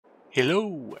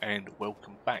Hello and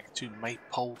welcome back to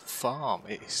Maypole Farm.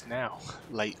 It is now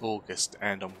late August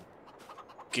and I'm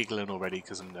giggling already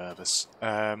because I'm nervous.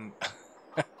 I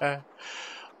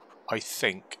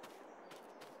think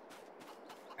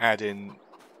adding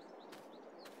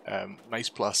Mace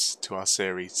Plus to our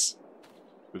series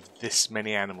with this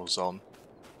many animals on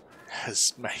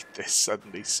has made this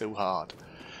suddenly so hard.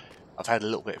 I've had a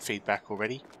little bit of feedback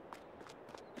already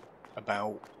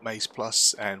about Maze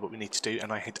Plus and what we need to do,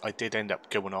 and I did end up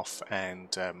going off and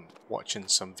watching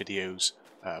some videos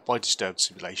by Disturbed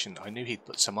Simulation. I knew he'd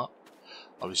put some up.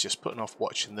 I was just putting off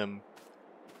watching them,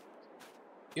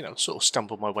 you know, sort of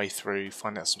stumble my way through,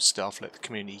 find out some stuff, let the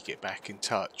community get back in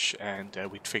touch, and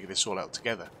we'd figure this all out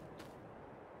together.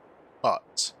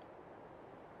 But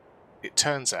it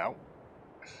turns out,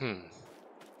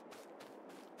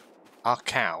 our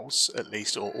cows, at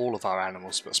least, or all of our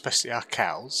animals, but especially our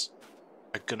cows,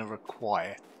 are going to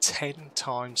require 10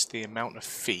 times the amount of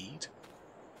feed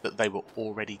that they were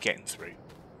already getting through.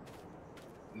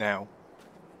 Now,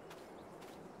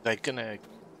 they're going to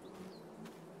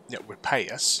repay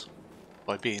us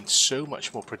by being so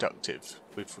much more productive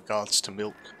with regards to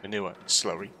milk, manure and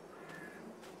slurry.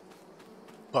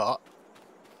 But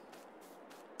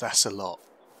that's a lot.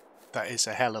 That is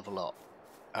a hell of a lot.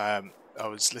 I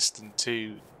was listening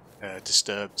to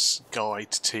Disturbed's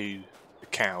guide to the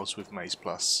cows with Maze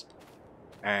Plus,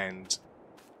 and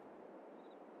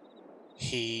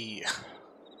he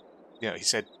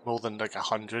said more than like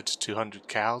 100, 200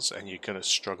 cows and you're gonna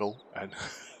struggle, and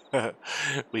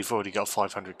we've already got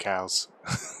 500 cows.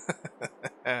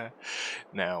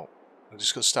 Now I'm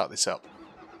just gonna start this up.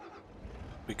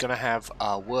 We're gonna have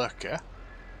our worker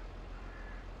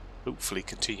hopefully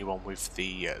continue on with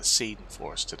the seeding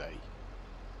for us today.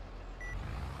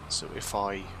 So if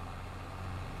I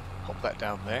pop that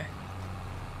down there,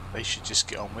 they should just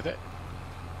get on with it.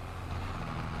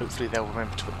 Hopefully they'll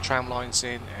remember to put the tram lines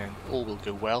in and all will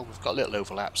go well. We've got a little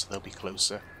overlap so they'll be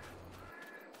closer.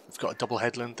 We've got a double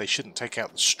headland. They shouldn't take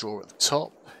out the straw at the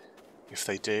top. If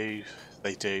they do,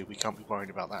 they do. We can't be worried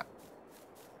about that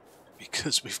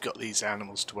because we've got these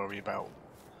animals to worry about.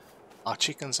 Our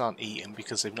chickens aren't eating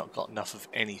because they've not got enough of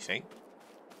anything,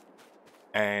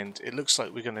 and it looks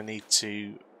like we're going to need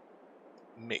to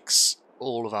mix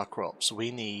all of our crops. We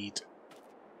need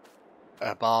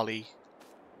barley,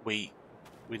 wheat,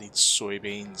 we need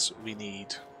soybeans, we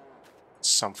need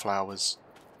sunflowers,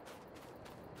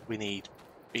 we need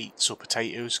beets or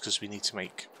potatoes because we need to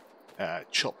make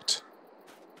chopped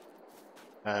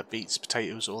beets,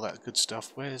 potatoes, all that good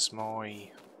stuff. Where's my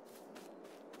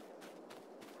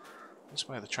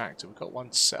other tractor? We've got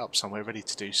one set up somewhere ready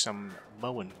to do some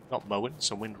mowing,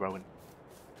 some windrowing.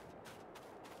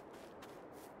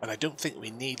 And I don't think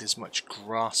we need as much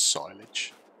grass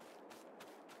silage.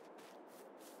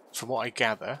 From what I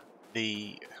gather,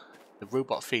 the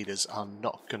robot feeders are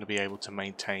not going to be able to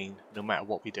maintain no matter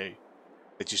what we do.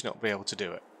 They're just not be able to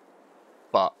do it.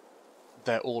 But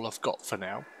they're all I've got for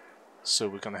now, so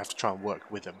we're going to have to try and work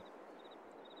with them.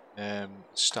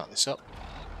 Start this up.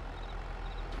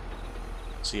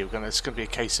 So yeah, it's going to be a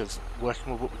case of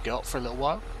working with what we got for a little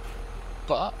while,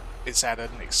 but it's added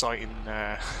an exciting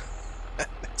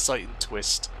exciting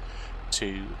twist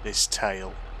to this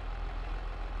tale.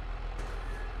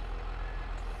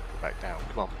 Back down,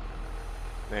 come on.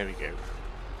 There we go.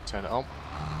 Turn it on.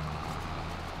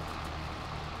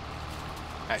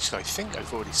 Actually, I think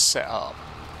I've already set up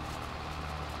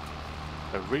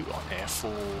a route on here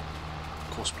for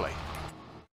courseplay.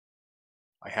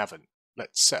 I haven't.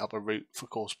 Let's set up a route for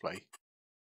courseplay.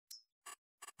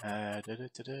 That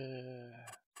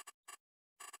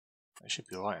should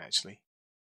be alright actually.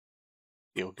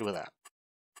 Yeah, we'll go with that.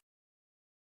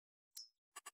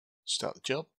 Start the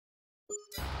job.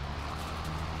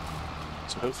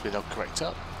 So hopefully they'll correct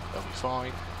up. They'll be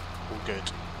fine. All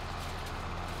good.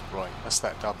 Right, that's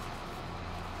that done.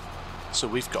 So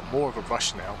we've got more of a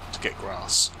rush now to get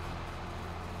grass.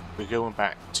 We're going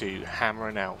back to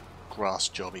hammering out grass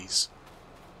jobbies.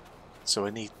 So I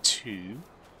need to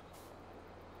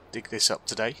dig this up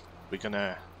today. We're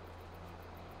gonna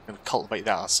cultivate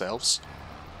that ourselves.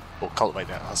 We're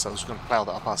gonna plough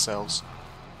that up ourselves.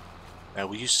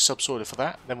 We'll use the subsoiler for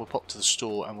that, then we'll pop to the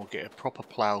store and we'll get a proper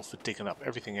plough for digging up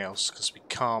everything else because we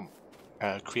can't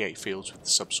create fields with the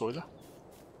subsoiler.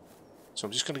 So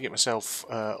I'm just going to get myself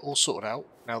all sorted out.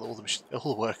 Now that all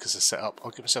the workers are set up,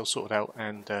 I'll get myself sorted out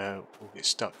and we'll get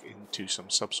stuck into some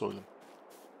subsoiling.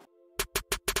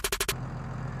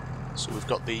 So we've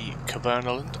got the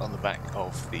Cavernaland on the back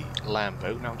of the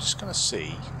Lambo. Now I'm just going to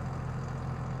see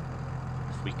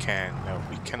if we can. No,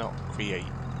 we cannot create.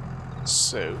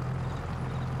 So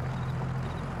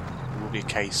be a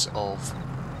case of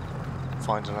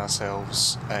finding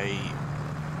ourselves a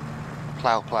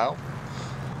plough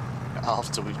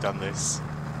after we've done this.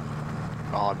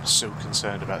 Oh, I'm so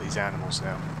concerned about these animals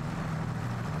now.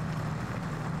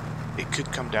 It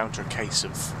could come down to a case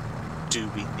of, do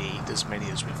we need as many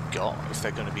as we've got if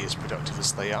they're going to be as productive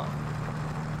as they are?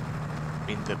 I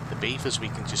mean, the beavers we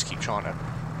can just keep trying to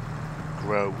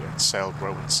grow and sell,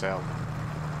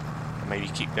 and maybe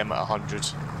keep them at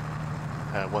 100.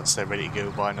 Once they're ready to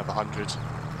go, buy another 100.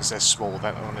 Because they're small,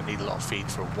 they're not going to need a lot of feed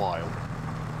for a while,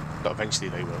 but eventually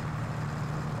they will.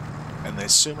 And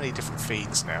there's so many different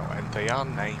feeds now, and they are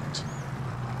named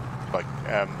like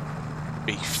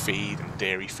beef feed and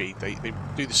dairy feed. They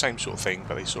do the same sort of thing,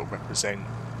 but they sort of represent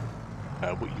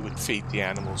what you would feed the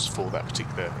animals for that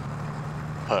particular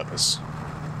purpose.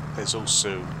 There's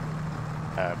also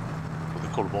what they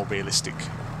call a more realistic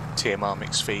TMR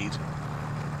mixed feed,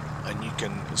 and you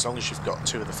can, as long as you've got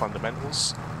two of the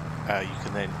fundamentals, you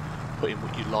can then put in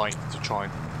what you like to try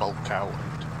and bulk out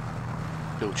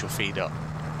and build your feed up.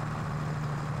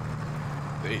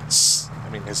 I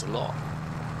mean, there's a lot,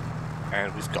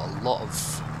 and we've got a lot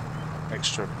of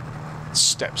extra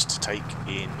steps to take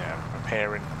in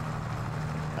preparing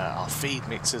our feed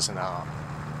mixers and our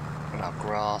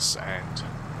grass, and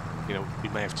you know, we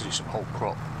may have to do some whole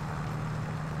crop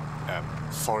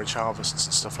forage harvests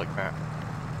and stuff like that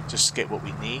just to get what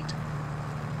we need.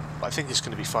 But I think it's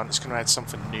going to be fun. It's going to add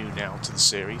something new now to the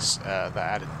series, that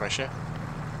added pressure.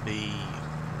 The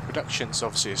productions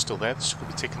obviously are still there, they're still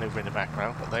going to be ticking over in the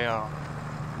background, but they are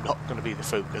not going to be the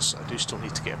focus. I do still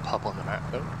need to get a pub on the map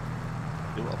though.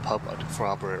 I do want a pub for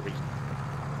our brewery,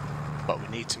 but we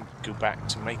need to go back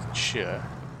to making sure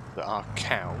that our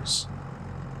cows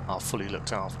are fully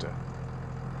looked after.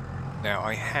 Now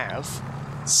I have,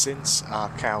 since our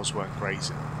cows weren't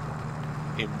grazing,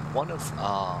 in one of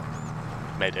our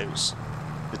meadows,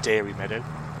 the dairy meadow,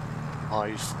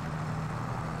 I've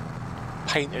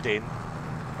painted in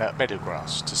meadow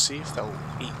grass to see if they'll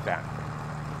eat that.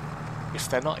 If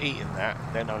they're not eating that,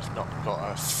 then I've not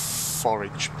got a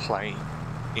forage plane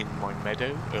in my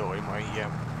meadow or in my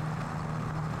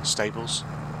stables,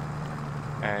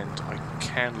 and I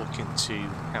can look into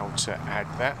how to add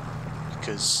that,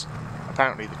 because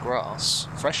apparently the grass,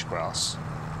 fresh grass,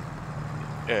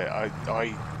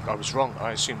 I was wrong.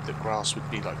 I assumed that grass would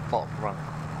be like bottom rung.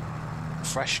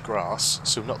 Fresh grass,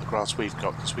 so not the grass we've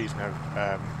got, because we've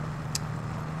now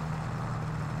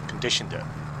conditioned it.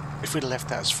 If we'd have left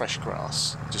that as fresh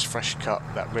grass, just fresh cut,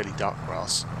 that really dark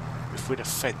grass, if we'd have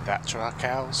fed that to our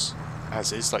cows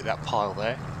as is, like that pile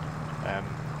there,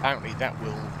 apparently that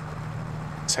will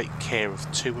take care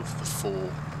of 2 of the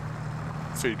 4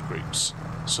 food groups,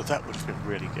 so that would have been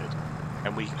really good.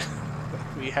 And we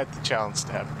we had the chance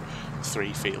to have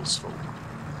 3 fields full.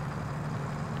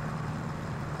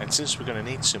 And since we're going to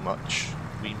need so much,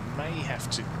 we may have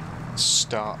to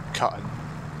start cutting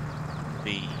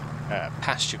the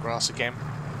pasture grass again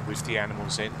with the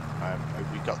animals in.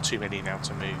 We've got too many now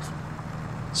to move,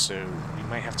 so we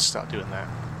may have to start doing that,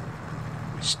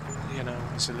 which, you know,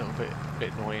 is a little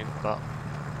bit annoying. But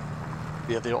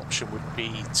the other option would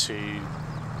be to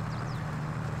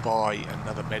buy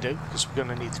another meadow, because we're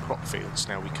going to need the crop fields.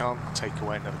 Now we can't take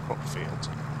away another crop field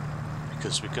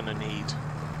because we're going to need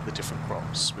the different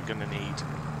crops. We're going to need,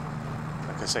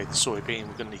 like I say, the soybean.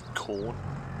 We're going to need corn,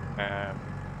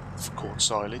 for corn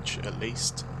silage at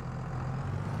least.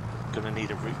 We're going to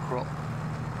need a root crop.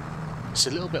 It's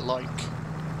a little bit like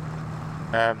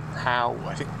how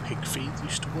I think pig feed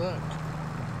used to work,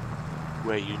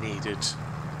 where you needed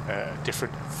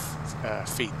different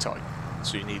feed type.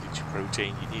 So you needed your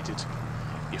protein, you needed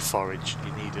your forage,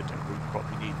 you needed a root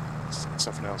crop, you needed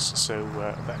something else. So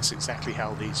that's exactly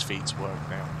how these feeds work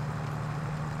now.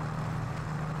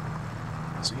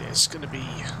 So yeah, it's gonna be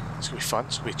fun.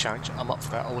 It's gonna be a challenge. I'm up for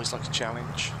that. I always like a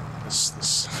challenge.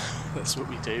 That's what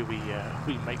we do.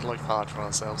 We make life hard for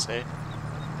ourselves here.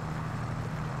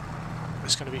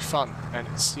 It's gonna be fun, and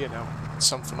it's, you know,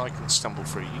 something I can stumble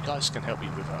through. You guys can help me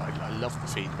with it. I love the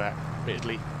feedback.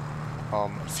 Admittedly,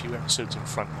 a few episodes in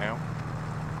front now,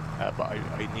 but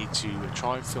I need to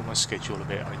try and fill my schedule a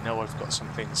bit. I know I've got some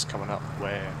things coming up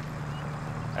where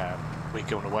we're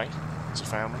going away as a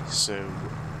family, so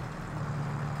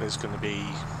there's going to be,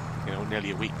 you know,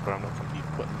 nearly a week where I'm not going to be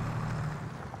putting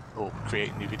or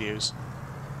creating new videos.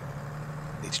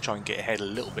 I need to try and get ahead a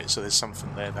little bit so there's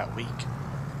something there that week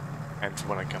and for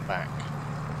when I come back.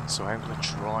 So I'm going to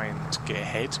try and get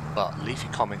ahead, but leave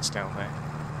your comments down there,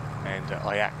 and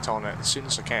I act on it as soon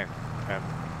as I can.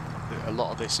 A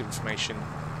lot of this information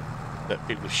that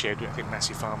people have shared, I think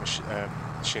Massey Farmer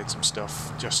shared some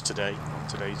stuff just today on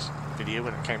today's video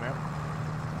when it came out.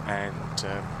 and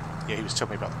yeah, he was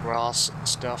telling me about the grass and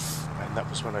stuff, and that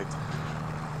was when I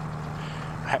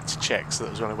had to check, so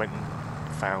that was when I went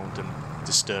and found and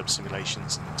disturbed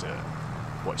simulations and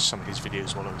watched some of his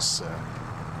videos while I was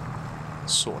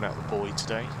sorting out the boy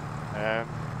today.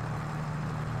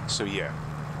 So yeah,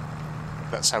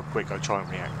 that's how quick I try and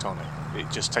react on it.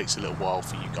 It just takes a little while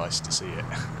for you guys to see it.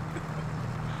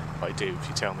 I do, if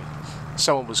you tell me.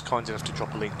 Someone was kind enough to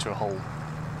drop a link to a whole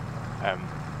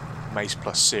Maze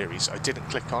Plus series. I didn't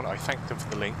click on it. I thanked them for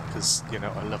the link because, you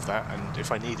know, I love that, and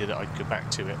if I needed it I'd go back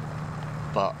to it.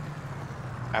 But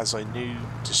as I knew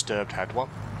Disturbed had one,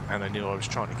 and I knew I was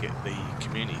trying to get the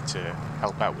community to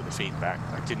help out with the feedback,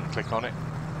 I didn't click on it.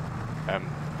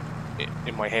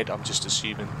 In my head I'm just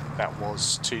assuming that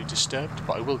was too Disturbed,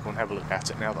 but I will go and have a look at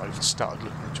it now that I've started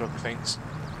looking into other things.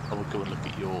 I will go and look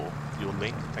at your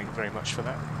link. Thank you very much for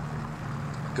that,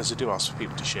 because I do ask for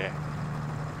people to share.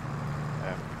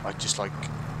 I'd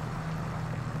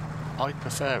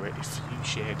prefer it if you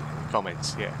shared it in the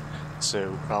comments, yeah.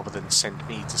 So rather than send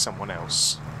me to someone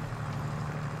else,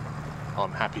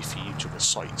 I'm happy for you to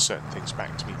recite certain things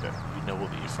back to me that you know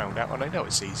what you found out. And I know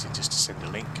it's easy just to send a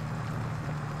link,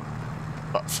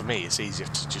 but for me it's easier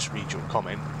to just read your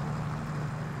comment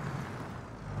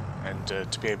and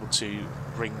to be able to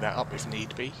bring that up if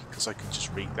need be, because I can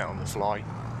just read that on the fly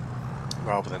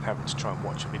rather than having to try and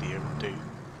watch a video and do.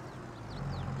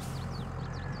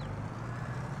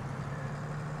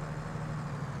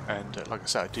 And like I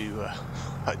said,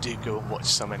 I do go and watch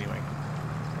some anyway.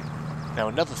 Now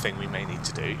another thing we may need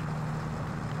to do,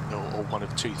 or one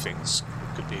of two things,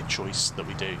 it could be a choice that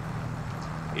we do,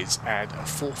 is add a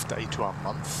 4th day to our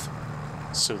month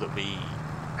so that we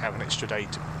have an extra day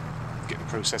to get the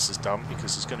processes done,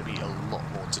 because there's going to be a lot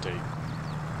more to do.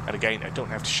 And again, I don't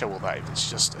have to show all that if it's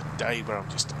just a day where I'm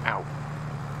just out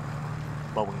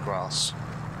mowing grass.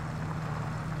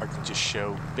 I can just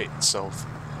show bits of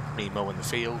me mowing the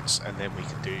fields, and then we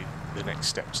can do the next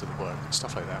steps of the work and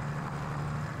stuff like that.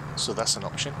 So that's an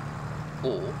option.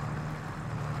 Or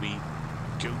we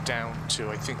go down to,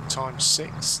 I think, times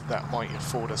 6. That might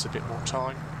afford us a bit more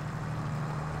time,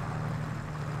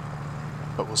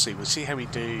 but we'll see. We'll see how we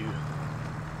do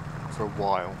for a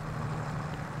while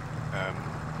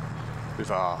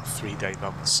with our 3-day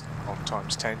months on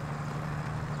times 10,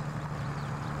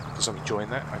 because I'm enjoying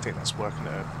that. I think that's working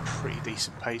at a pretty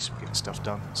decent pace. We're getting stuff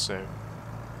done, so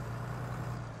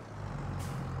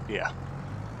yeah,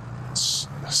 it's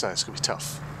going to be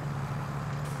tough.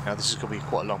 Now this is going to be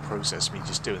quite a long process, me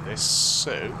just doing this,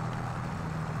 so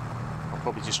I'll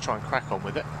probably just try and crack on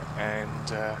with it and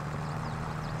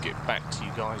get back to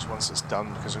you guys once it's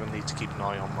done, because I'm going to need to keep an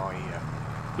eye on my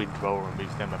windrower and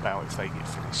move them about if they get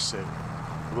finished. So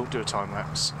I won't do a time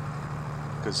lapse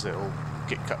because it'll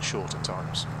get cut short at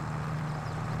times.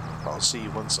 But I'll see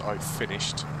you once I've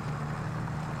finished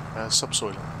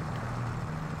subsoiling.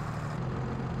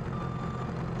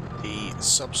 The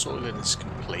subsoiling is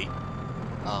complete.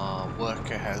 Our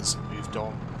worker has moved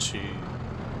on to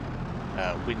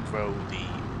windrow the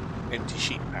empty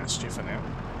sheep pasture for now.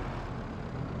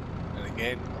 And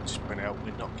again, I'll just point out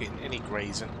we're not getting any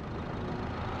grazing,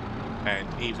 and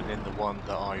even in the one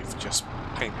that I've just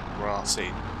painted grass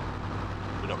in,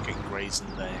 we're not getting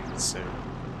grazing there, so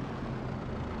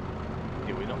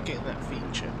yeah, we're not getting that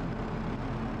feature.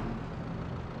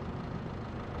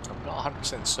 I'm not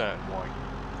 100% certain why.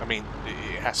 I mean,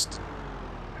 it has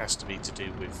to be to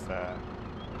do with the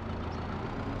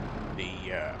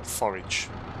forage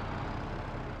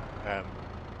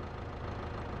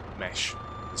mesh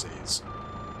as it is.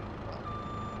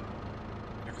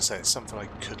 Like I say, it's something I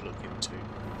could look into.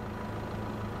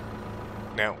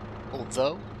 Now,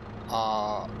 although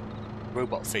our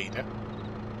robot feeder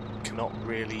cannot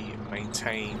really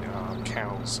maintain our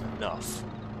cows enough,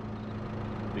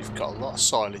 we've got a lot of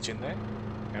silage in there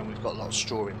and we've got a lot of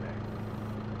straw in there.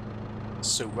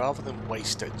 So rather than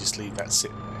waste it and just leave that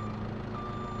sitting there,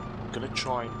 I'm going to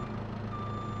try and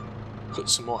put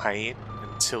some more hay in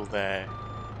until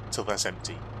that's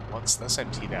empty. Once that's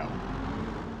emptied out,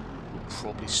 we'll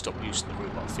probably stop using the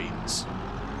robot feeders.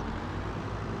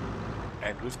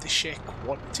 And with the sheer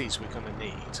quantities we're going to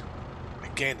need,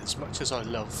 again, as much as I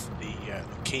love the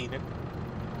Keenan,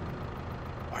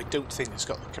 I don't think it's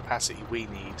got the capacity we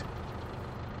need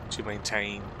to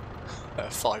maintain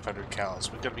 500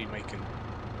 cows. We're going to be making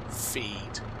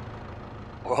feed,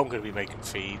 or I'm going to be making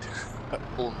feed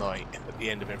all night at the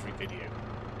end of every video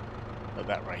at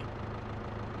that rate.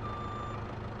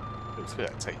 Hopefully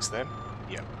that takes them.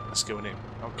 Yep, that's going in.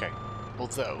 Okay.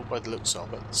 Although, by the looks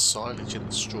of it, the silage in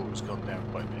the straw has gone down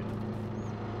quite a bit.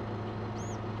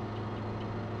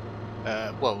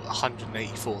 well,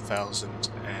 184,000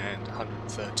 and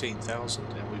 113,000,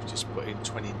 and we've just put in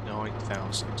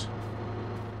 29,000.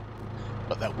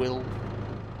 But that will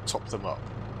top them up.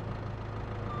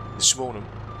 This morning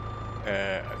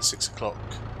at 6 o'clock,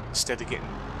 instead of getting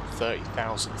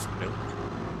 30,000 for milk,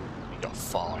 we got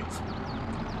 5.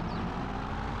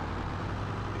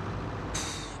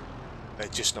 They're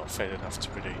just not fed enough to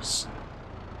produce,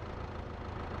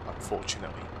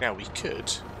 unfortunately. Now we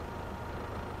could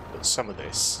put some of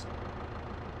this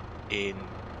in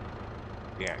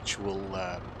the actual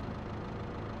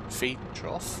feeding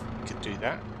trough. We could do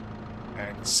that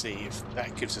and see if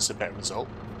that gives us a better result.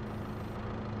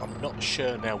 I'm not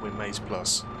sure now with Maize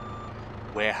Plus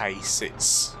where hay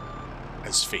sits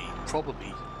as feed,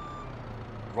 probably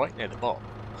right near the bottom,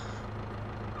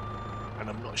 and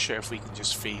I'm not sure if we can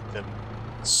just feed them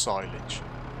silage,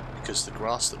 because the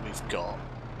grass that we've got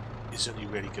is only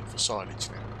really good for silage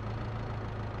now.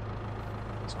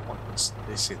 So I want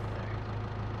this in there.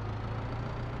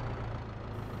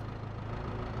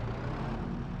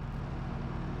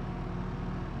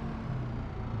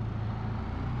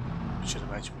 Should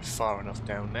imagine we're far enough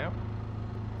down now.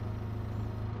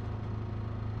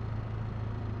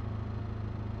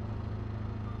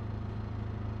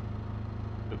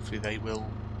 Hopefully they will.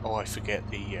 Oh, I forget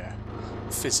the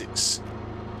physics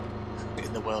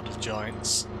in the world of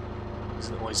giants.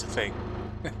 It's always a thing.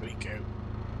 There we go.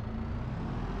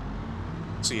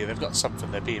 So yeah, they've got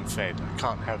something. They're being fed. I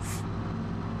can't have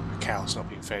a cow's not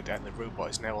being fed, and the robot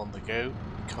is now on the go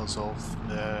because of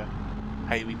the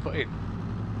hay we put in.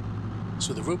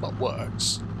 So the robot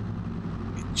works,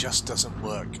 it just doesn't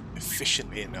work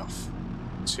efficiently enough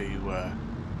to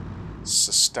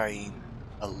sustain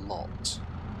a lot.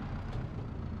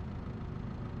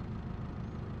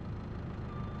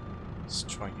 Let's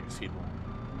try and get a few more.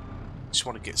 Just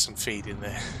want to get some feed in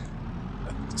there.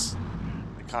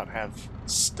 I can't have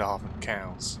starving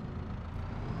cows.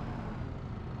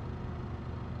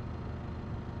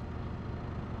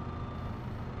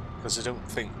 Because I don't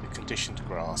think the conditioned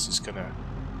grass is going to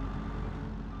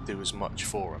do as much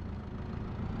for them.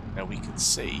 Now we can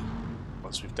see,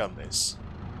 once we've done this,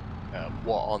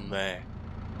 what on their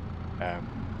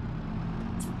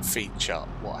feed chart,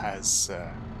 what has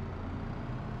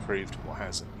improved and what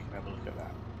hasn't. We can have a look at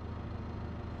that.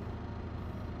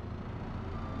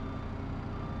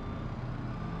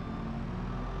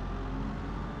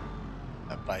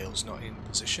 That bale's not in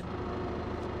position.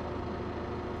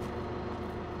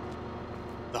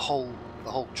 The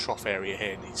whole trough area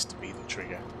here needs to be the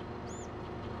trigger.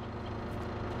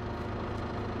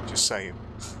 Just saying.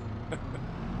 Yeah.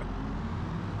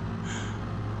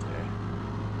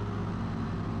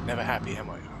 Never happy, am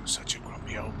I? Oh, such a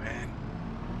grumpy old man.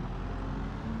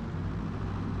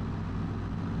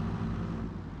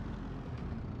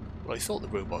 Well, I thought the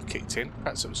robot kicked in.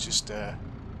 Perhaps it was just it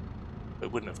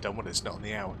wouldn't have done when it's not on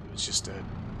the out. It was just a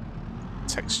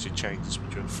texture change as we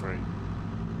drove through.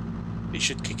 It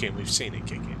should kick in, we've seen it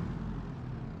kick in.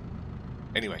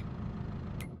 Anyway,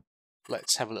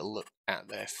 let's have a little look at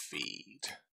their feed.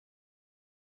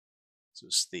 So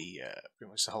it's the pretty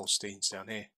much the Holsteins down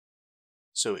here.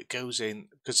 So it goes in,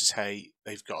 because it's hay,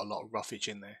 they've got a lot of roughage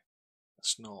in there.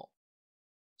 It's not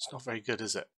very good,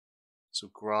 is it? So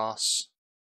grass,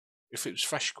 if it was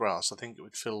fresh grass, I think it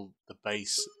would fill the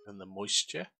base and the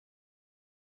moisture.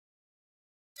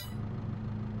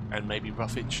 And maybe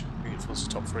roughage, I think it fills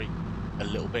the top 3. A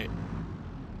little bit.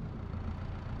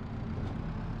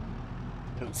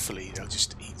 Hopefully they'll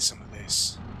just eat some of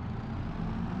this.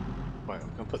 Right, I'm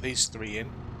going to put these 3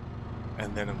 in,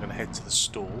 and then I'm going to head to the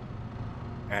stall,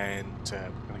 and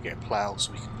we're going to get a plough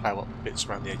so we can plough up bits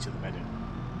around the edge of the meadow.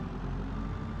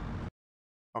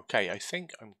 Okay, I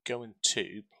think I'm going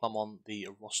to plumb on the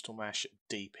Rostelmash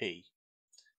DP.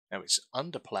 Now it's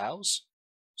under ploughs,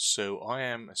 so I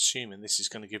am assuming this is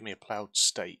going to give me a ploughed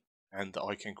state and that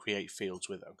I can create fields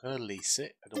with it. I'm going to lease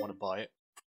it, I don't want to buy it.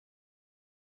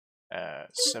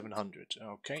 700,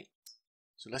 okay.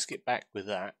 So let's get back with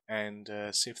that and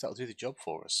see if that'll do the job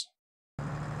for us.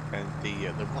 And the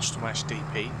Rostelmash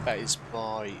DP, that is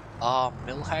by R.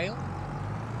 Millhale.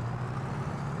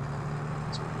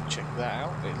 So we'll check that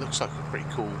out. It looks like a pretty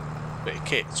cool bit of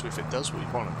kit, so if it does what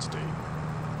we want it to do,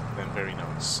 then very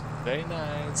nice. Very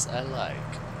nice, I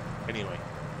like. Anyway,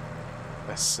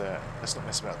 let's not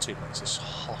mess about too much. Let's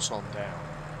hoss on down,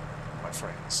 my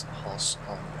friends. Hoss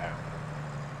on down.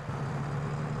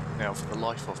 Now, for the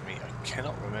life of me, I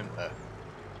cannot remember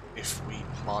if we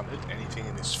planted anything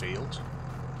in this field.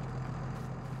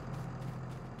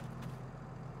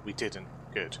 We didn't.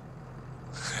 Good.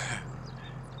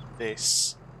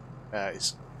 This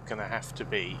is going to have to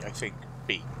be, I think,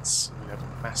 beets. We have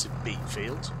a massive beet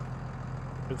field.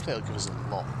 Hopefully that'll give us a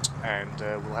lot, and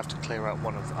we'll have to clear out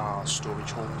one of our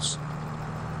storage halls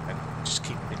and just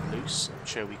keep them loose. I'm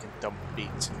sure we can dump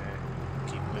beets in there and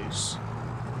keep them loose.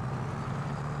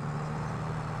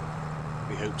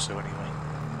 We hope so anyway.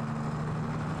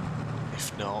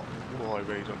 If not, well, I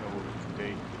really don't know what we can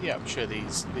do. But yeah, I'm sure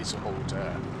these will hold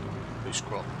loose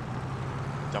crop.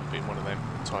 Dump it in one of them,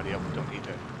 tidy up. We don't need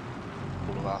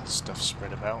all of our stuff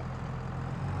spread about.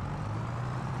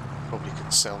 Probably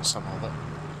could sell some of it.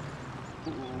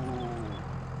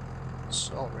 Ooh,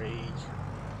 sorry.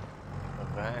 A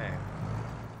van.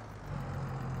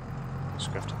 Just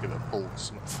gonna have to give it a pull.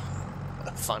 It's not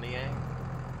a funny angle.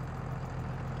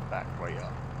 Back right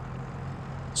up.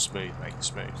 Smooth, mate,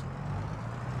 smooth.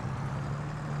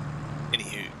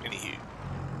 Anywho.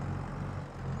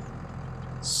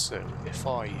 So, if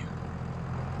I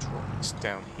drop this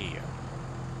down here.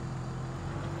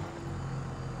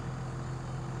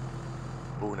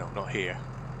 Oh no, not here.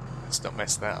 Let's not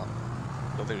mess that up.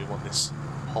 I don't think we want this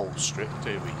whole strip,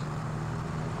 do we?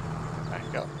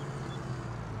 Back up.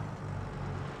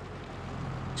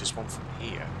 Just one from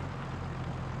here.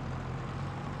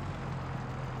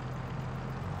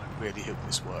 I really hope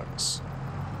this works.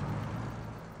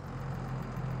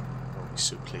 I'll be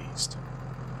so pleased.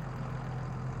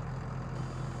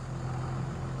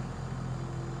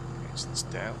 Place this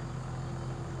down.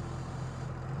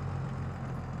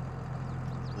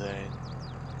 Then,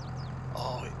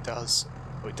 oh, it does.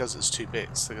 Oh, it does. It's 2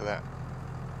 bits. Look at that.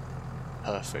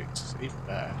 Perfect. Even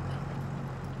better.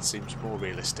 It seems more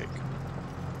realistic.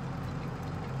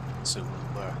 So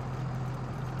we'll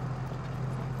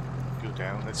go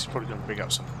down. This is probably going to bring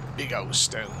up some big old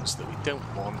stones that we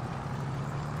don't want.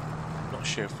 I'm not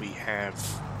sure if we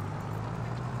have.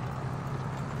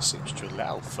 It seems to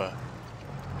allow for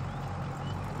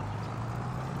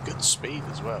good speed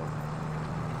as well.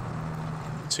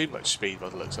 Too much speed by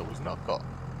the looks of it, we've not got.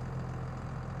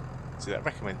 See, that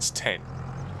recommends 10.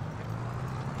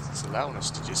 It's allowing us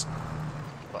to just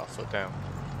put our foot down.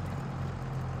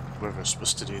 Whether we're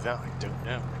supposed to do that, I don't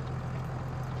know.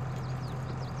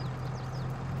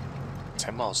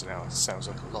 10 miles an hour sounds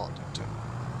like a lot, doesn't it?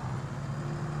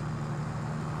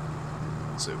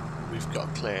 So we've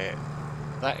got to clear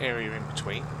that area in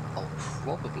between. I'll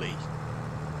probably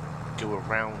go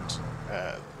around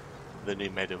the new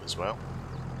meadow as well.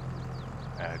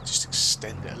 Just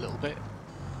extend it a little bit.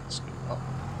 Let's go up.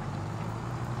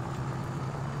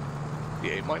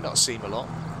 Yeah, it might not seem a lot.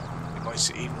 It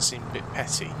might even seem a bit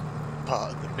petty,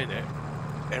 but at the minute,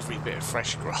 every bit of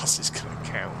fresh grass is going to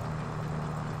count.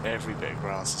 Every bit of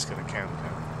grass is going to count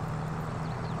now.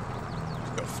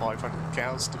 We've got 500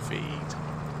 cows to feed,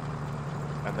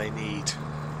 and they need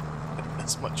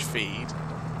as much feed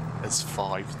as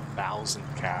 5,000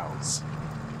 cows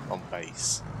on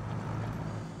base.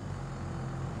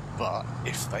 But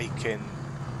if they can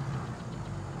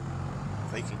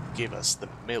give us the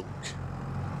milk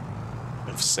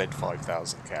of said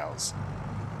 5,000 cows,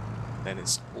 then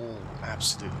it's all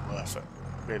absolutely worth it.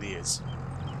 It really is.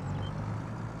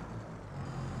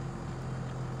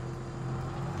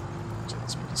 Check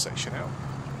this middle section out.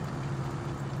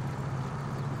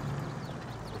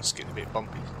 It's getting a bit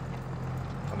bumpy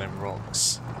on them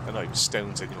rocks. They're not even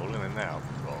stones anymore, and they're now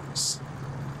rocks.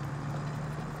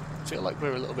 I feel like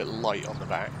we're a little bit light on the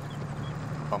back,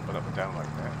 bumping up and down like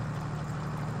that.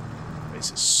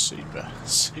 This is super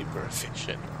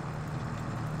efficient.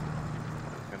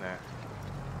 We're gonna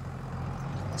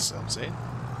put ourselves in.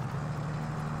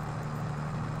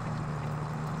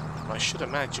 I should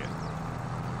imagine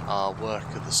our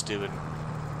worker that's doing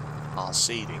our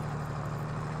seeding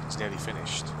is nearly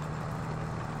finished.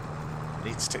 We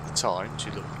need to take the time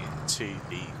to look into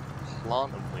the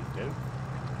planter window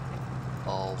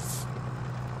of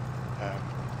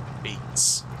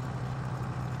beets.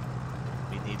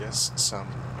 We need us some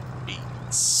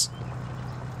beets.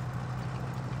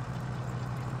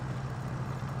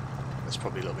 That's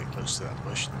probably a little bit close to that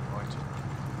bush, never mind.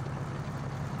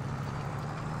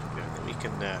 Yeah, we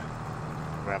can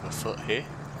grab a foot here,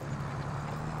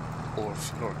 or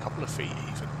a couple of feet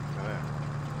even.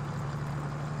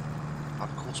 Our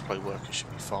courseplay worker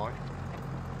should be fine.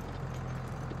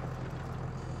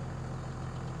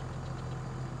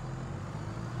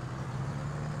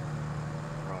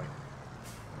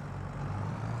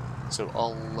 So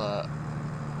I'll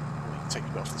take a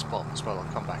bit off this bottom as well.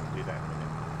 I'll come back and do that in a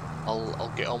minute.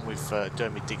 I'll get on with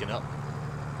doing me digging up.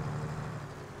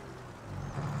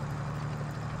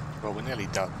 Well, we're nearly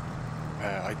done.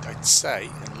 I'd say,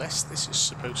 unless this is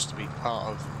supposed to be part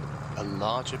of a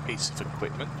larger piece of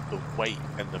equipment, the weight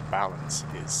and the balance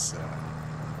is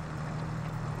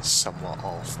somewhat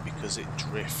off because it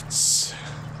drifts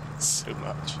so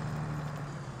much,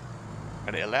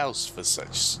 and it allows for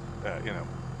such, you know,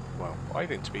 well, I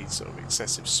think to be sort of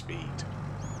excessive speed.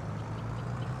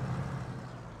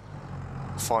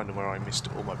 Finding where I missed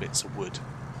all my bits of wood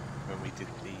when we did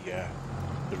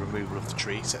the removal of the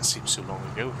trees. That seems so long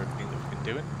ago with everything that we've been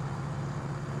doing.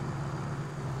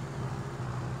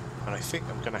 And I think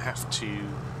I'm going to have to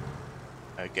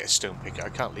get a stone picker. I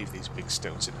can't leave these big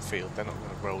stones in the field. They're not going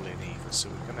to roll in either. So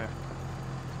we're going to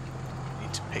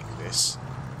need to pick this.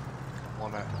 I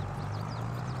want to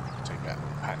take that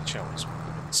little patch out.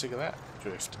 Sick of that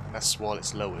drift. And that's while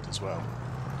it's lowered as well.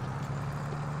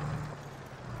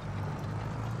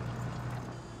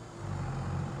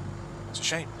 It's a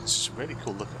shame. It's a really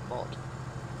cool looking mod.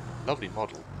 Lovely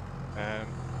model.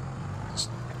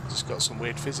 Just got some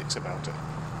weird physics about it.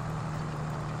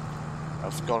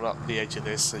 I've gone up the edge of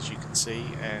this, as you can see,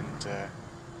 and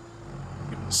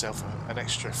given myself an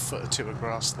extra foot or two of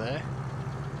grass there,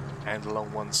 and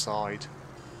along one side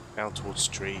down towards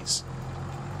the trees.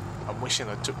 I'm wishing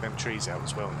I took them trees out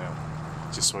as well now,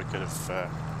 just so I could have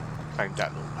claimed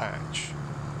that little patch.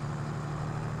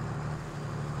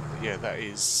 But yeah, that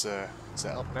is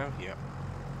that up now? Yeah.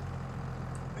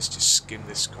 Let's just skim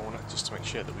this corner just to make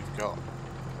sure that we've got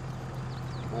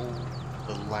all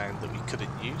the land that we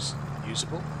couldn't use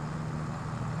usable.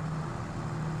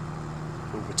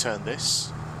 We'll return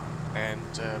this,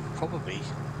 and probably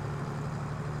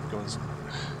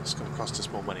it's going to cost us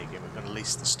more money again. We're going to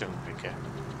lease the stone picker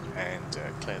and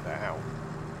clear that out.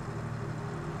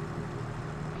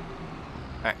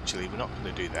 Actually, we're not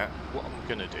going to do that. What I'm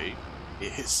going to do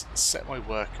is set my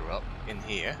worker up in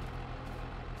here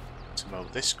to mow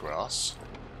this grass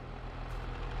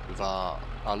with our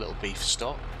little beef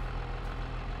stock,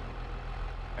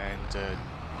 and to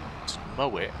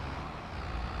mow it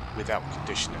without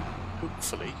conditioner.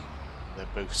 Hopefully they're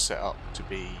both set up to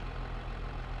be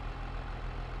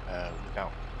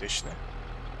without conditioner.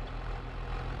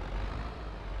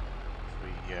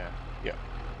 Yep.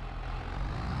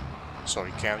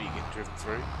 Sorry cow, you're getting driven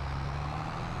through.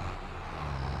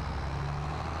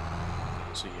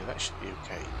 So yeah, that should be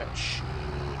okay. That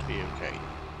should be okay.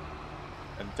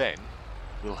 And then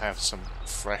we'll have some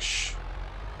fresh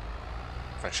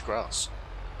grass,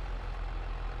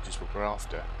 which is what we're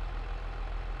after.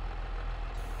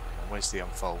 And where's the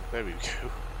unfold? There we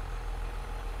go.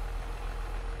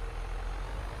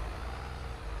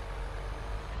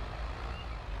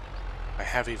 I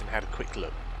have even had a quick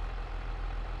look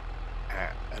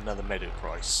at another meadow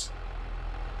price.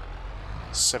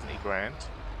 70 grand.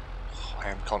 Oh, I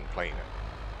am contemplating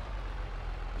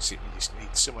it. You just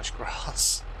need so much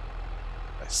grass.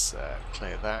 Let's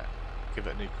clear that. Give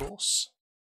it a new course.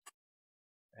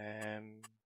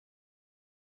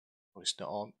 Well, it's not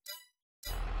on.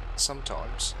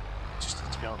 Sometimes it just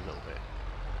needs to be on a little bit.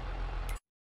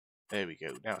 There we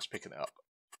go. Now it's picking it up.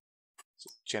 So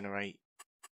generate.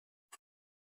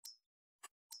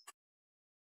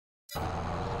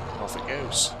 Off it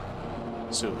goes.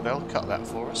 So they'll cut that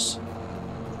for us.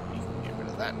 We can get rid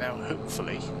of that now,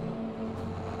 hopefully.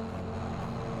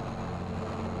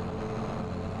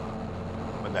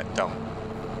 When that dump.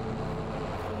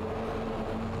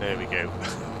 There we go.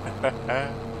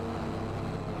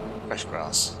 Fresh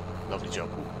grass. Lovely job.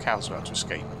 Ooh, cow's about to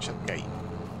escape. Shut the gate.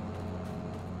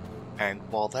 And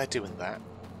while they're doing that,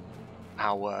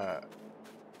 our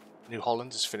New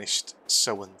Holland has finished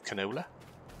sowing canola.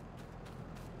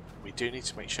 We do need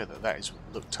to make sure that that is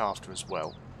looked after as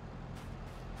well.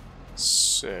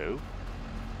 So,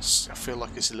 I feel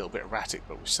like it's a little bit erratic,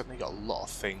 but we've suddenly got a lot of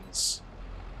things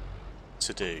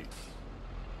to do.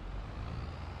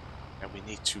 And we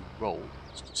need to roll.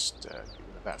 Let's just get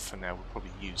rid of that for now. We'll probably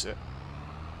use it.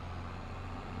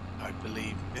 I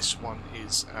believe this one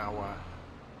is our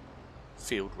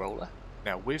field roller.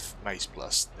 Now with Maze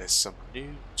Plus, there's some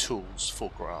new tools for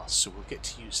grass, so we'll get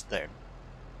to use them,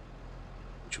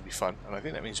 which will be fun. And I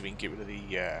think that means we can get rid of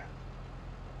the I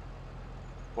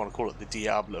want to call it the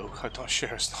Diablo. I'm not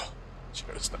sure it's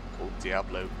not called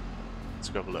Diablo. Let's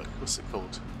go have a look. What's it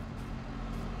called?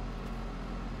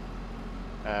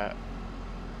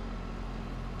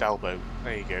 Dalbo.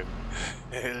 There you go.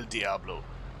 El Diablo.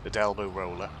 The Dalbo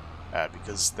roller.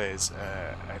 Because there's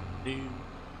a new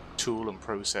tool and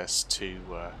process to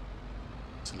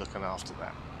looking after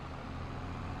that.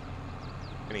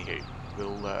 Anywho,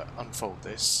 we'll unfold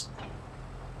this.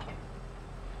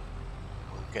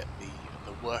 We'll get the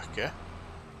worker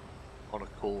on a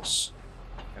course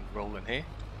and roll in here.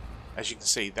 As you can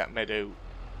see, that meadow,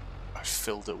 I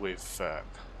filled it with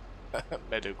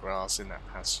meadow grass in that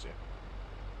pasture.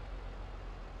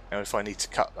 Now if I need to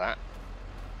cut that,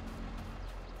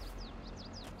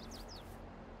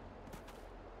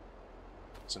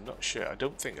 So I'm not sure. I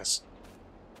don't think that's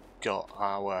got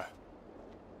our...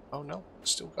 Oh no,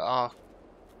 still got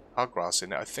our grass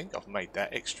in it. I think I've made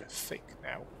that extra thick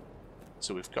now.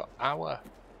 So we've got our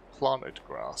planted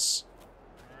grass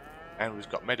and we've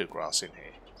got meadow grass in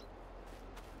here.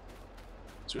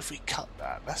 So if we cut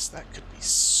that, that could be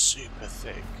super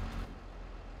thick.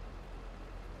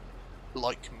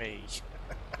 Like me.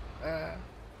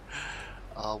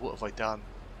 Oh, what have I done?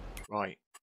 Right.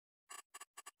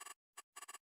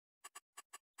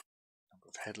 Number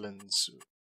of headlands.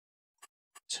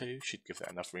 2 should give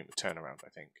that enough room to turn around, I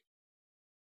think.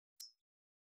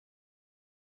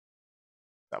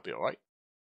 That'll be alright.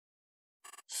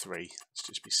 3. Let's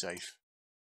just be safe.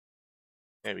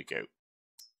 There we go.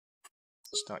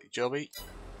 Start your jobby.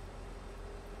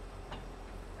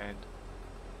 And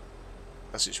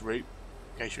that's its route.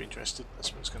 In case you're interested,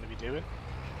 that's what it's going to be doing.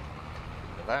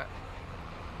 Look at that.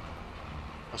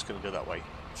 I was going to go that way.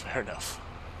 Fair enough.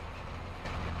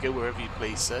 Go wherever you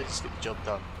please, sir. Just get the job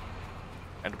done.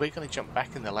 And we're going to jump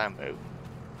back in the Lambo.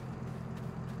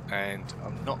 And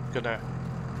I'm not going to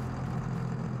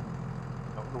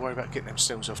worry about getting them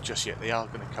stones off just yet. They are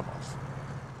going to come off.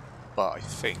 But I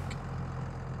think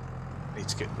I need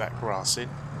to get that grass in.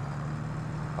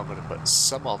 I'm going to put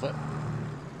some of it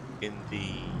in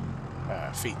the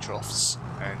feed troughs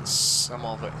and some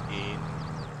of it in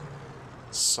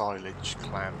silage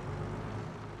clam.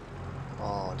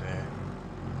 Oh dear.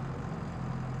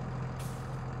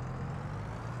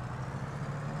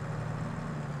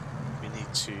 We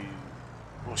need to...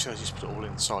 Or should I just put it all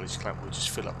in silage clam? We'll just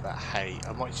fill up that hay.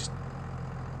 I might just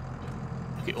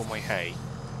get all my hay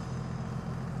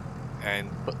and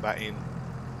put that in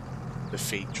the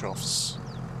feed troughs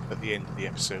at the end of the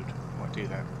episode. I might do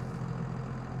that.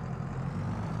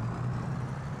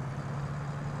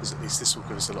 Because at least this will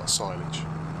give us a lot of silage.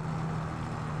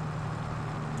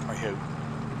 I hope.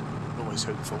 I'm always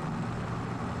hopeful.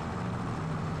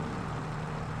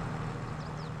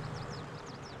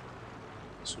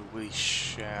 So we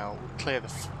shall clear the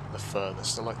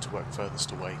furthest. I like to work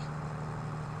furthest away.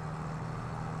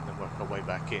 And then work our way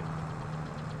back in.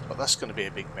 But that's going to be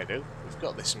a big meadow. We've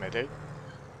got this meadow.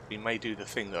 We may do the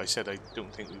thing that I said I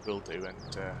don't think we will do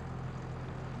and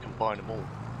combine them all.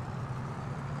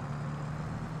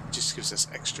 It just gives us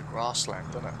extra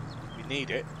grassland, doesn't it? We need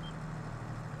it.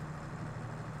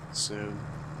 So,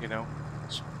 you know,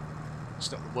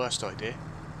 it's not the worst idea.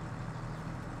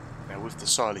 Now with the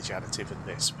silage additive in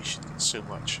this, we should get so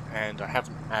much. And I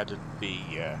haven't added the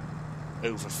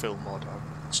overfill mod.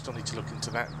 I still need to look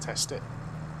into that and test it.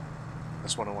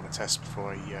 That's what I want to test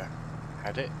before I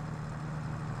add it.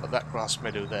 But that grass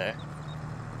meadow there,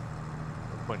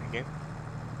 I'm pointing in,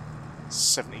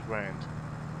 70 grand.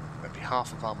 That'd be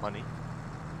half of our money.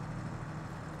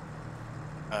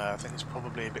 I think it's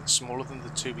probably a bit smaller than the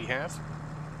 2 we have.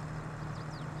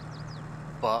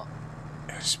 But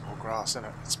it's more grass, isn't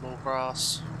it? It's more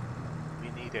grass. We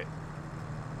need it.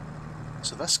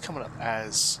 So that's coming up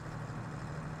as...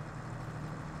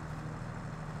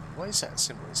 What is that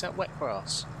symbol? Is that wet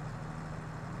grass?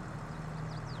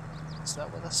 Is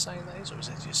that what they're saying that is? Or is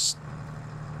that just...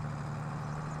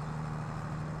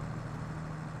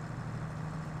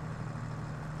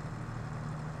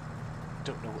 I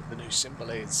don't know what the new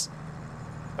symbol is.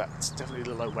 That's definitely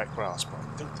the low wet grass, but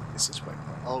I don't think this is wet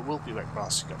grass. Oh, it will be wet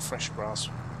grass. You've got fresh grass,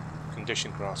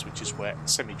 conditioned grass, which is wet,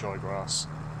 semi-dry grass,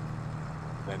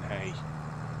 then hay.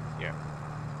 Yeah.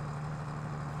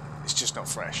 It's just not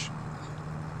fresh.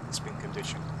 It's been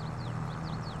conditioned.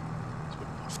 It's been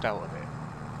puffed out a bit.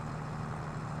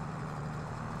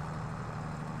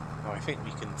 Now I think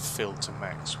we can fill to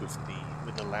max with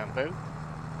the Lambo.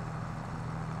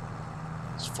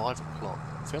 It's 5 o'clock.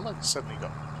 I feel like it suddenly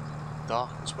got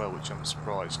dark as well, which I'm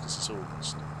surprised because it's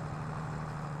August.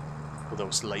 Although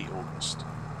it's late August,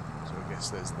 so I guess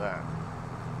there's that.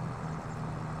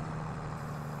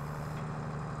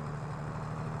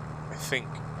 I think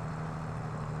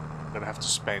I'm going to have to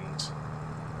spend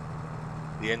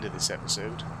the end of this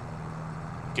episode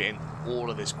getting all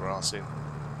of this grass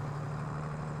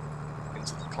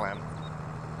into the clam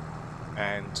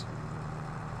and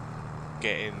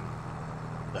getting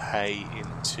the hay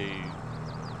into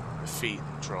the feed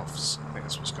troughs. I think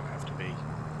that's what's going to have to be.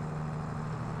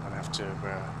 I'll have to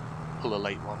pull a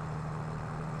late one,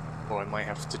 or I might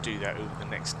have to do that over the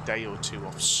next day or 2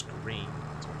 off screen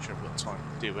to make sure I've got time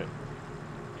to do it,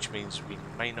 which means we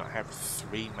may not have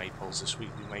 3 maypoles this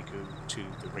week. We may go to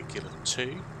the regular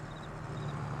 2.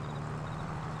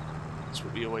 That's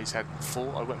what we always had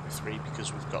before. I went with 3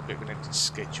 because we've got a bit of an empty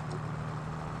schedule.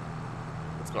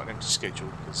 We've got an empty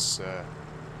schedule because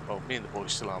well, me and the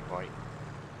boys still aren't right,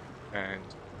 and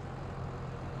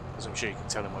as I'm sure you can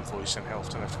tell in my voice and how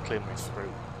often I have to clear my throat.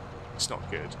 It's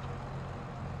not good.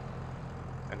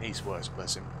 And he's worse,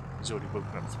 bless him. He's already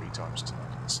woken up 3 times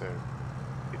tonight, so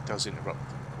it does interrupt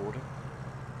the recording.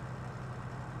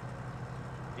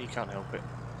 He can't help it.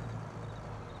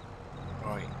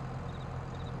 Right.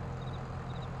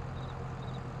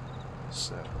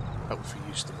 So, hopefully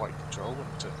use the white control,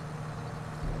 won't it?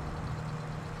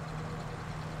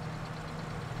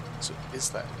 So,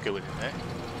 is that going in there?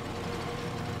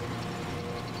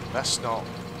 That's not...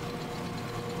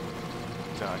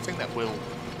 No, I think that will...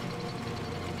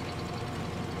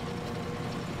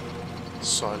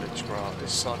 Silage grass.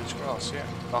 Is silage grass, yeah.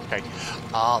 Okay.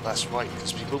 Ah, that's right,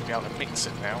 because we won't be able to mix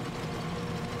it now.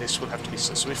 This will have to be...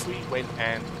 So if we went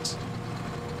and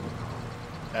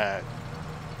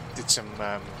did some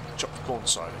chopped corn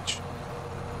silage,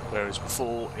 whereas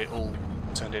before it all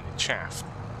turned into chaff,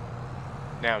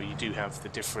 now you do have the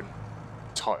different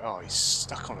type... Oh, he's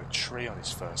stuck on a tree on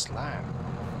his first lap.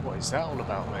 What is that all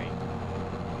about, mate?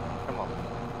 Come on.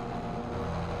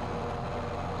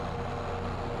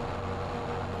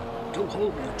 Go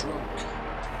home, you drunk.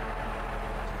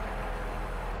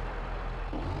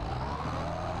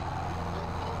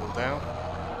 Pull down.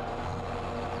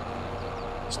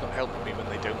 It's not helping me when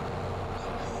they don't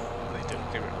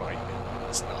do it right.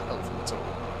 It's not helpful at all.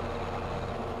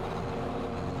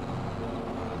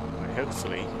 But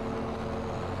hopefully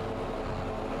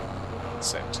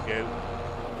set to go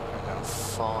and they'll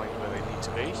find where they need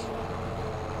to be.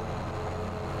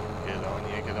 Good on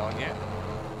you, good on you.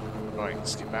 Right,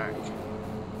 let's get back.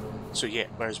 So yeah,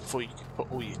 whereas before you could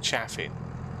put all your chaff in,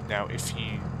 now if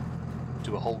you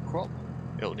do a whole crop,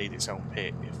 it'll need its own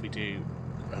pit. If we do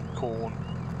a corn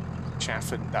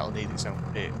chaff, and that'll need its own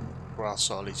pit. Grass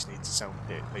silage needs its own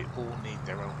pit. They all need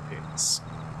their own pits.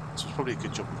 So it's probably a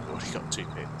good job we've already got 2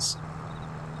 pits.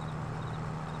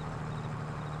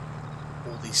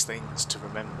 All these things to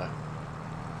remember.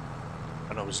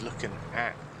 And I was looking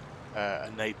at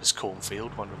a neighbour's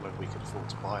cornfield, wondering whether we could afford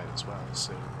to buy it as well.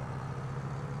 So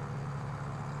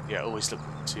yeah, always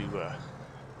looking to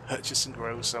purchase and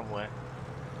grow somewhere.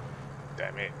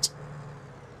 Damn it!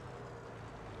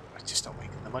 I'm just not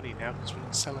making the money now because we're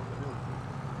not selling the milk.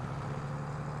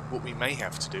 What we may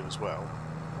have to do as well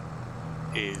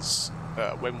is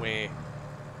when we're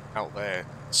out there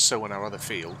sowing our other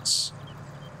fields.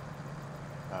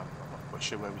 I'm not quite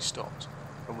sure where we stopped.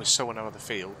 When we're sowing our other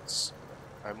fields,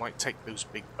 I might take those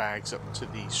big bags up to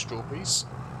the strawberries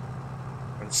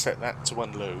and set that to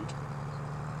unload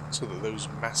so that those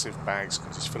massive bags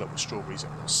can just fill up with strawberries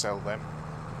and we'll sell them.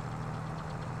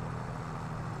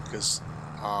 Because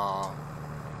our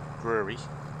brewery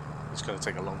is going to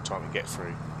take a long time to get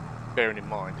through. Bearing in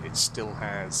mind it still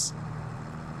has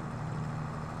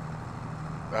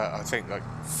I think like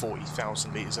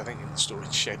 40,000 litres I think in the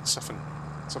storage shed, something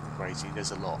crazy.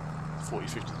 There's a lot,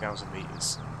 40-50,000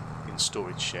 litres in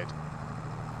storage shed,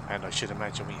 and I should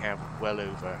imagine we have well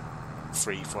over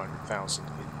 300,000-400,000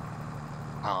 in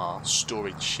our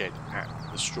storage shed at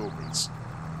the strawberries.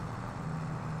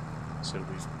 So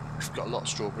we've got a lot of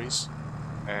strawberries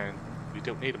and we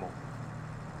don't need them all,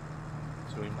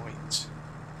 so we might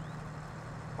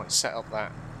set up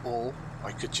that, or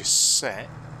I could just set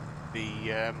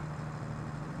the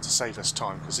to save us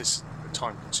time, because this is a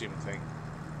time consuming thing,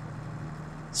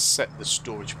 set the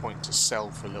storage point to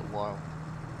sell for a little while.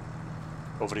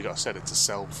 I've already got to set it to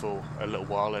sell for a little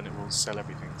while and it will sell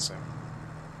everything, so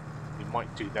we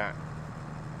might do that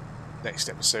next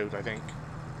episode, I think.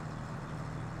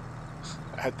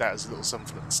 I had that as a little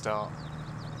something at the start.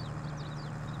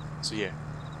 So yeah,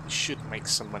 we should make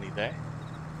some money there,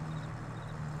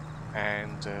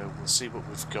 and we'll see what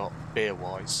we've got beer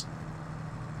wise,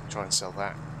 try and sell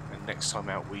that, and next time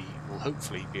out we will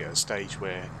hopefully be at a stage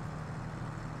where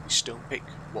we stone pick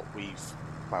what we've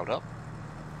ploughed up.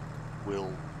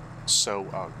 We'll sow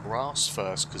our grass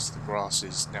first because the grass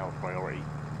is now a priority,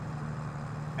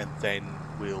 and then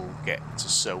we'll get to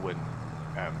sowing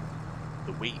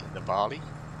the wheat and the barley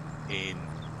in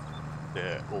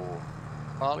the, or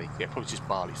barley? Yeah, probably just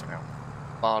barley for now.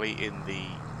 Barley in the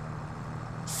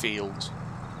field,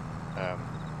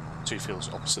 2 fields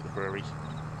opposite the brewery,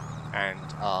 and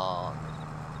our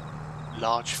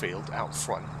large field out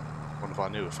front, one of our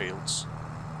newer fields.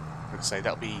 Like I say,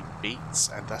 that'll be beets,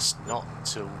 and that's not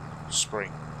till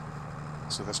spring,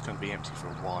 so that's going to be empty for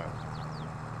a while.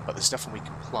 But there's nothing we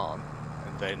can plant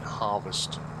and then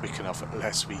harvest quick enough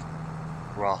unless we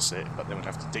grass it, but then we'd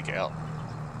have to dig it up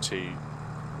to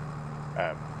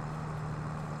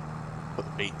put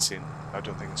the beets in. I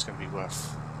don't think it's going to be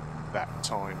worth that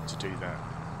time to do that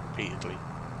repeatedly.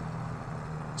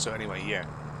 So anyway, yeah,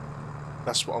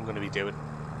 that's what I'm going to be doing.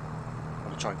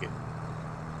 going to try and get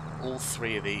all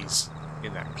 3 of these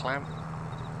in that clamp.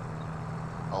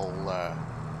 I'll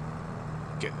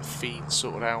get the feed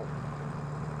sorted out,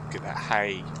 get that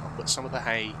hay. I'll put some of the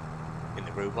hay in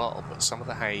the robot, I'll put some of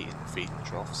the hay in the feeding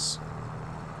troughs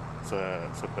for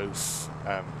both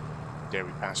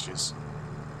dairy pastures.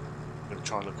 I'm going to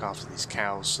try and look after these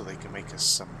cows so they can make us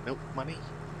some milk money,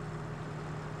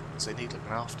 because they need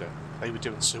looking after. They were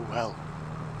doing so well.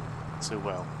 So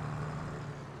well.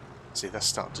 See, that's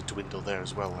starting to dwindle there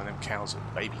as well, and them cows are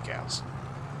baby cows.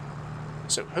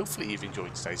 So hopefully you've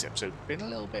enjoyed today's episode. Been a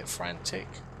little bit frantic,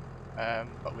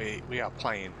 but we are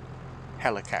playing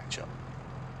hella catch up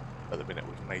at the minute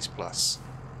with Maize Plus.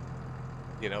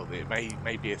 You know, it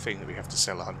may be a thing that we have to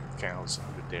sell 100 cows,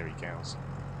 100 dairy cows.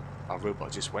 Our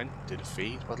robot just went, did a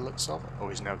feed by the looks of it,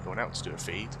 or is now going out to do a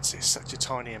feed. So there's such a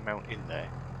tiny amount in there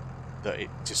that it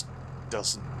just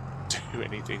doesn't do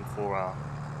anything for our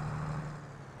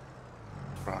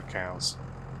cows.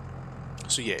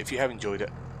 So yeah, if you have enjoyed it,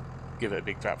 give it a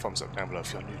big fat thumbs up down below.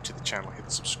 If you're new to the channel, hit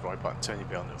the subscribe button, turn your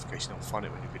bell notification on, find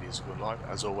it when your videos are going live.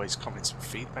 As always, comment some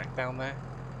feedback down there.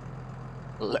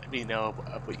 Let me know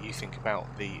what you think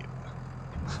about the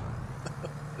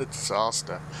the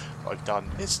disaster I've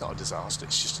done. It's not a disaster,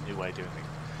 it's just a new way of doing things.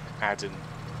 Adding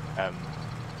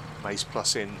Maize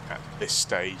Plus in at this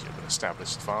stage of an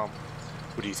established farm.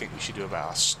 What do you think we should do about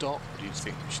our stock? What do you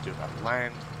think we should do about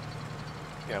land?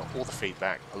 You know, all the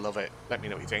feedback. I love it. Let me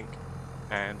know what you think.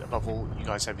 And above all, you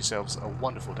guys have yourselves a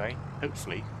wonderful day.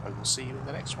 Hopefully, I will see you in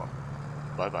the next one.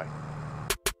 Bye bye.